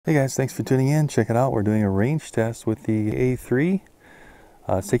Hey guys, thanks for tuning in. Check it out. We're doing a range test with the A3.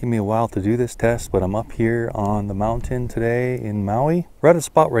 It's taken me a while to do this test, but I'm up here on the mountain today in Maui. We're at a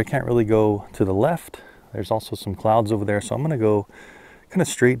spot where I can't really go to the left. There's also some clouds over there, so I'm going to go kind of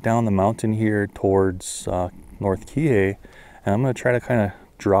straight down the mountain here towards North Kihei, and I'm going to try to kind of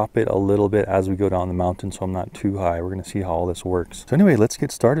drop it a little bit as we go down the mountain so I'm not too high. We're going to see how all this works. So anyway, let's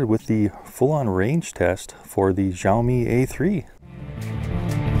get started with the full-on range test for the Xiaomi A3.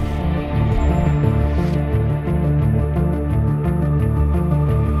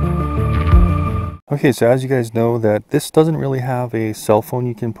 Okay, so as you guys know, that this doesn't really have a cell phone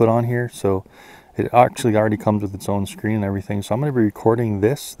you can put on here, so it actually already comes with its own screen and everything. So I'm going to be recording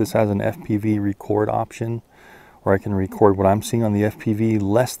this. This has an Fpv Record Option, where I can record what I'm seeing on the FPV,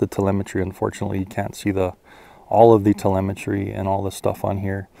 less the telemetry. Unfortunately, you can't see all of the telemetry and all the stuff on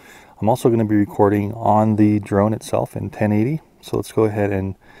here. I'm also going to be recording on the drone itself in 1080. So let's go ahead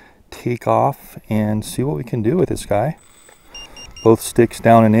and take off and see what we can do with this guy. Both sticks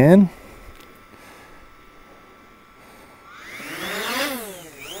down and in.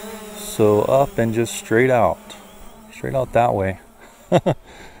 So up and just straight out that way.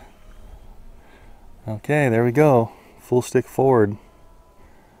 Okay, there we go. Full stick forward.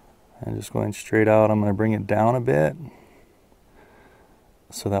 And just going straight out. I'm going to bring it down a bit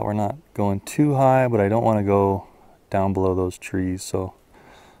so that we're not going too high, but I don't want to go down below those trees. So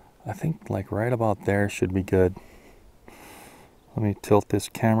I think like right about there should be good. Let me tilt this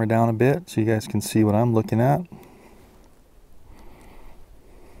camera down a bit so you guys can see what I'm looking at.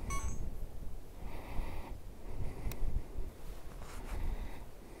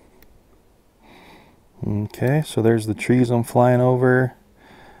 Okay, so there's the trees I'm flying over,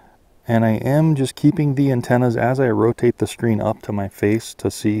 and I am just keeping the antennas as I rotate the screen up to my face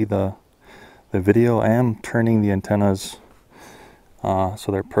to see the video. I am turning the antennas so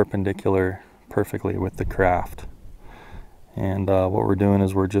they're perpendicular perfectly with the craft. And what we're doing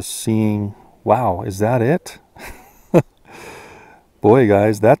is we're just seeing, wow, is that it? Boy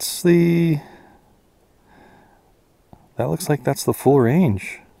guys, that looks like that's the full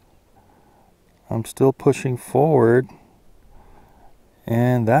range. I'm still pushing forward,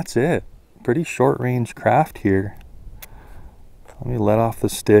 and that's it. Pretty short range craft here. Let me let off the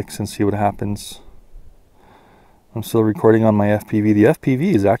sticks and see what happens. I'm still recording on my FPV. The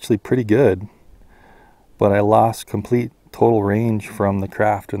FPV is actually pretty good, but I lost complete total range from the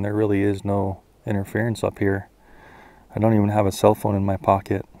craft, and there really is no interference up here. I don't even have a cell phone in my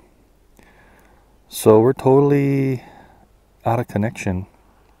pocket. So we're totally out of connection.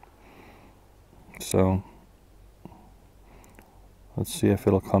 So let's see if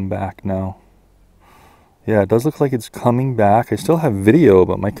it'll come back now. Yeah, it does look like it's coming back. I still have video,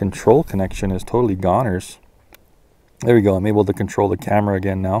 but my control connection is totally goners. There we go. I'm able to control the camera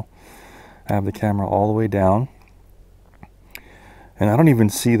again now. I have the camera all the way down. And I don't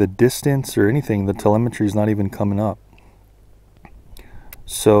even see the distance or anything. The telemetry is not even coming up.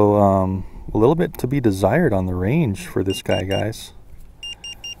 So a little bit to be desired on the range for this guy, guys.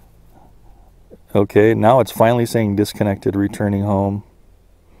 Okay, now it's finally saying disconnected, returning home.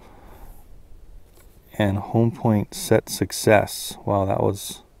 And home point set success. Wow, that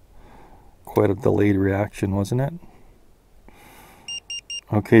was quite a delayed reaction, wasn't it?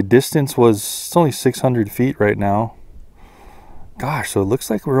 Okay, distance was, it's only 600 feet right now. Gosh, so it looks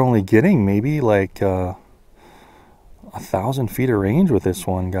like we're only getting maybe like 1,000 feet of range with this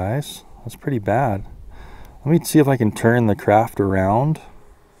one, guys. That's pretty bad. Let me see if I can turn the craft around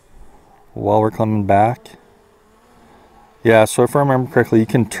while we're coming back. Yeah, so if I remember correctly, you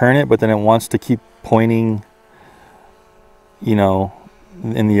can turn it, but then it wants to keep pointing, you know,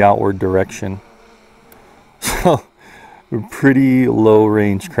 in the outward direction. So pretty low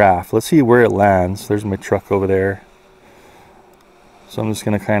range craft. Let's see where it lands. There's my truck over there. So I'm just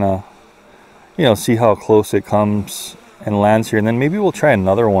gonna kind of, you know, see how close it comes and lands here, and then maybe we'll try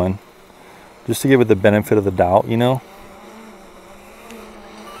another one just to give it the benefit of the doubt, you know.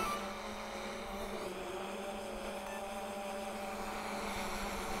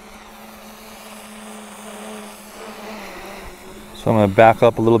 So I'm going to back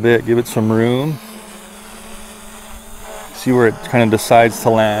up a little bit, give it some room, see where it kind of decides to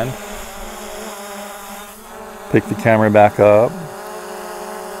land. Pick the camera back up.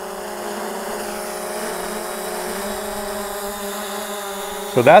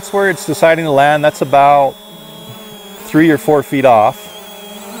 So that's where it's deciding to land. That's about 3 or 4 feet off.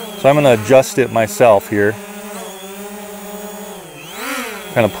 So I'm going to adjust it myself here.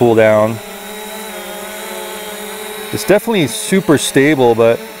 Kind of pull down. It's definitely super stable,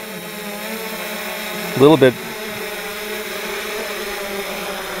 but a little bit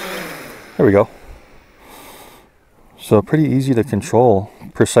There we go. So pretty easy to control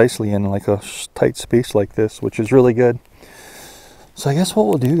precisely in like a tight space like this, which is really good. So I guess what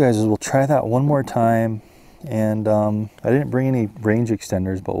we'll do, guys, is we'll try that one more time. And I didn't bring any range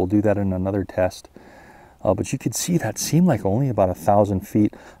extenders, but we'll do that in another test. But you could see that seemed like only about 1,000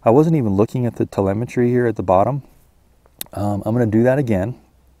 feet. I wasn't even looking at the telemetry here at the bottom. I'm going to do that again.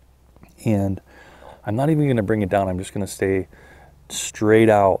 And I'm not even going to bring it down. I'm just going to stay straight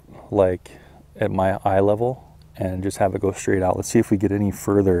out, like at my eye level, and just have it go straight out. Let's see if we get any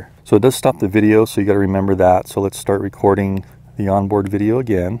further. So it does stop the video, so you got to remember that. So let's start recording the onboard video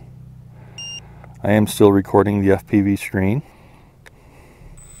again. I am still recording the FPV screen.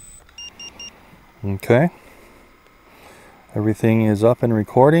 Okay. Everything is up and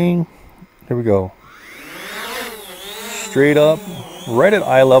recording. Here we go. Straight up, right at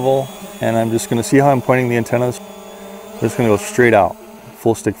eye level, and I'm just going to see how I'm pointing the antennas. I'm just going to go straight out,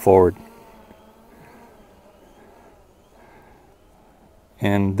 full stick forward.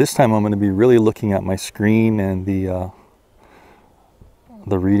 And this time I'm going to be really looking at my screen and the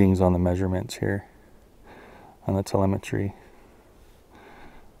readings on the measurements here on the telemetry.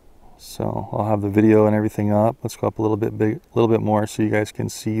 So I'll have the video and everything up. Let's go up a little bit more so you guys can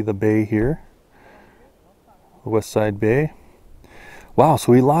see the bay here, the west side bay. Wow,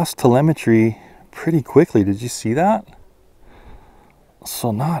 so we lost telemetry pretty quickly. Did you see that?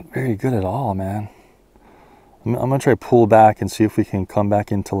 So not very good at all, man. I'm gonna try to pull back and see if we can come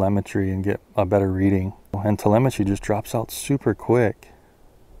back in telemetry and get a better reading. And telemetry just drops out super quick.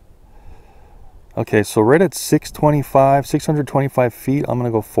 Okay, so right at 625 feet, I'm gonna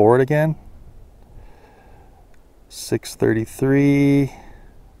go forward again. 633.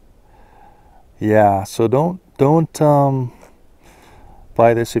 Yeah, so don't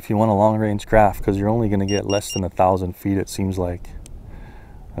buy this if you want a long range craft, because you're only gonna get less than 1,000 feet, it seems like.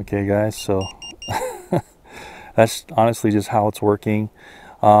 Okay, guys, so that's honestly just how it's working.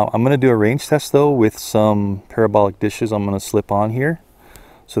 I'm gonna do a range test though with some parabolic dishes I'm gonna slip on here,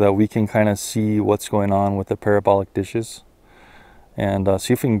 so that we can kind of see what's going on with the parabolic dishes, and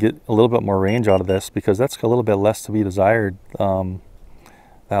see if we can get a little bit more range out of this, because that's a little bit less to be desired. That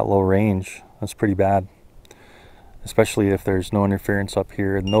low range, that's pretty bad, especially if there's no interference up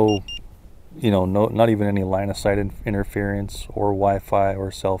here, no, not even any line of sight interference or Wi-Fi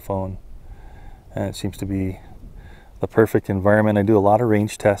or cell phone, and it seems to be the perfect environment. I do a lot of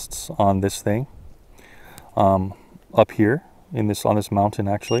range tests on this thing, up here on this mountain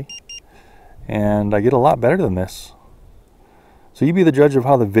actually, and I get a lot better than this. So you be the judge of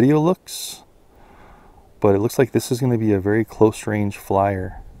how the video looks, but it looks like this is going to be a very close range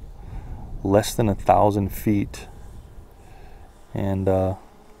flyer, less than 1,000 feet. And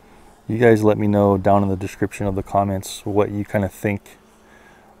you guys let me know down in the description of the comments what you kind of think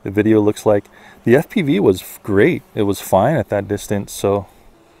the video looks like. The FPV was great, it was fine at that distance. So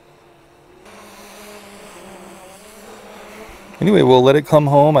anyway, we'll let it come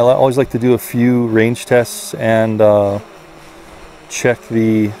home. I always like to do a few range tests and check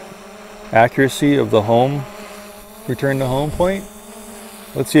the accuracy of the home, return to home point.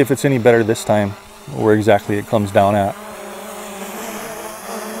 Let's see if it's any better this time, where exactly it comes down at.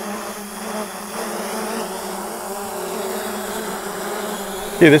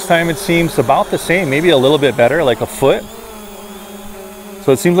 Okay, this time it seems about the same, maybe a little bit better, like a foot.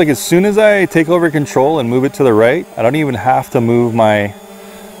 So it seems like as soon as I take over control and move it to the right, I don't even have to move my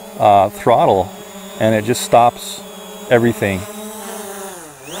throttle, and it just stops everything.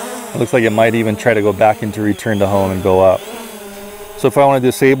 It looks like it might even try to go back into return to home and go up. So if I want to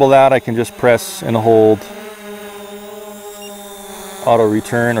disable that, I can just press and hold auto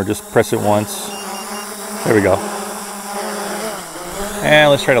return, or just press it once. There we go.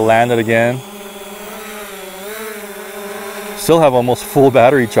 And let's try to land it again. Still have almost full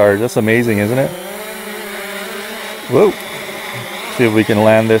battery charge. That's amazing, isn't it? Whoa. See if we can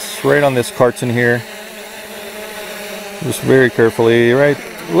land this right on this carton here. Just very carefully, right?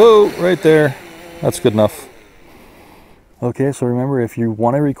 Whoa, right there. That's good enough. Okay, so remember, if you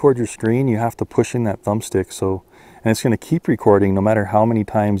want to record your screen, you have to push in that thumbstick. And it's going to keep recording no matter how many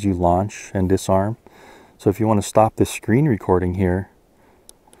times you launch and disarm. So if you want to stop this screen recording here,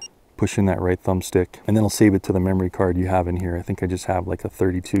 push in that right thumbstick, and then it'll save it to the memory card you have in here. I think I just have like a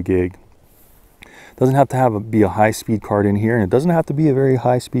 32 gig. Doesn't have to be a high-speed card in here, and it doesn't have to be a very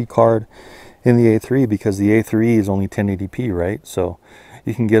high-speed card in the A3, because the A3 is only 1080p, right? So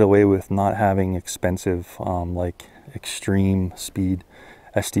you can get away with not having expensive, like extreme speed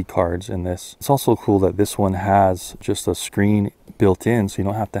SD cards in this. It's also cool that this one has just a screen built in, so you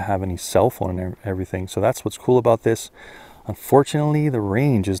don't have to have any cell phone and everything. So that's what's cool about this. Unfortunately, the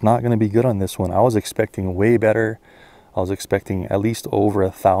range is not going to be good on this one. I was expecting way better. I was expecting at least over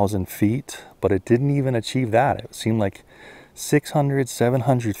 1,000 feet, but it didn't even achieve that. It seemed like 600,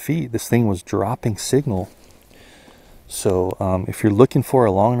 700 feet, this thing was dropping signal. So if you're looking for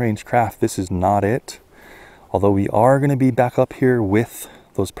a long-range craft, this is not it. Although we are going to be back up here with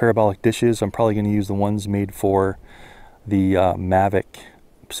those parabolic dishes. I'm probably going to use the ones made for the Mavic,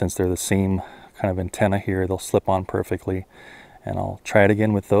 since they're the same kind of antenna here. They'll slip on perfectly, and I'll try it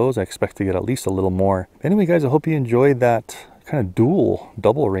again with those. I expect to get at least a little more. Anyway guys, I hope you enjoyed that kind of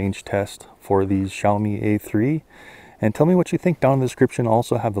double range test for the Xiaomi A3, and tell me what you think down in the description. I'll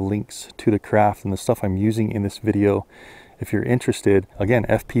also have the links to the craft and the stuff I'm using in this video if you're interested. Again,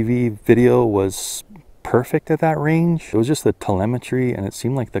 FPV video was perfect at that range. It was just the telemetry, and it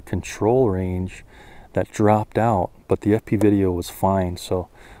seemed like the control range that dropped out, but the FP video was fine. So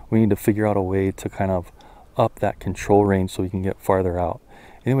we need to figure out a way to kind of up that control range so we can get farther out.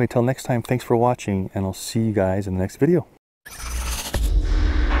 Anyway, till next time, thanks for watching, and I'll see you guys in the next video.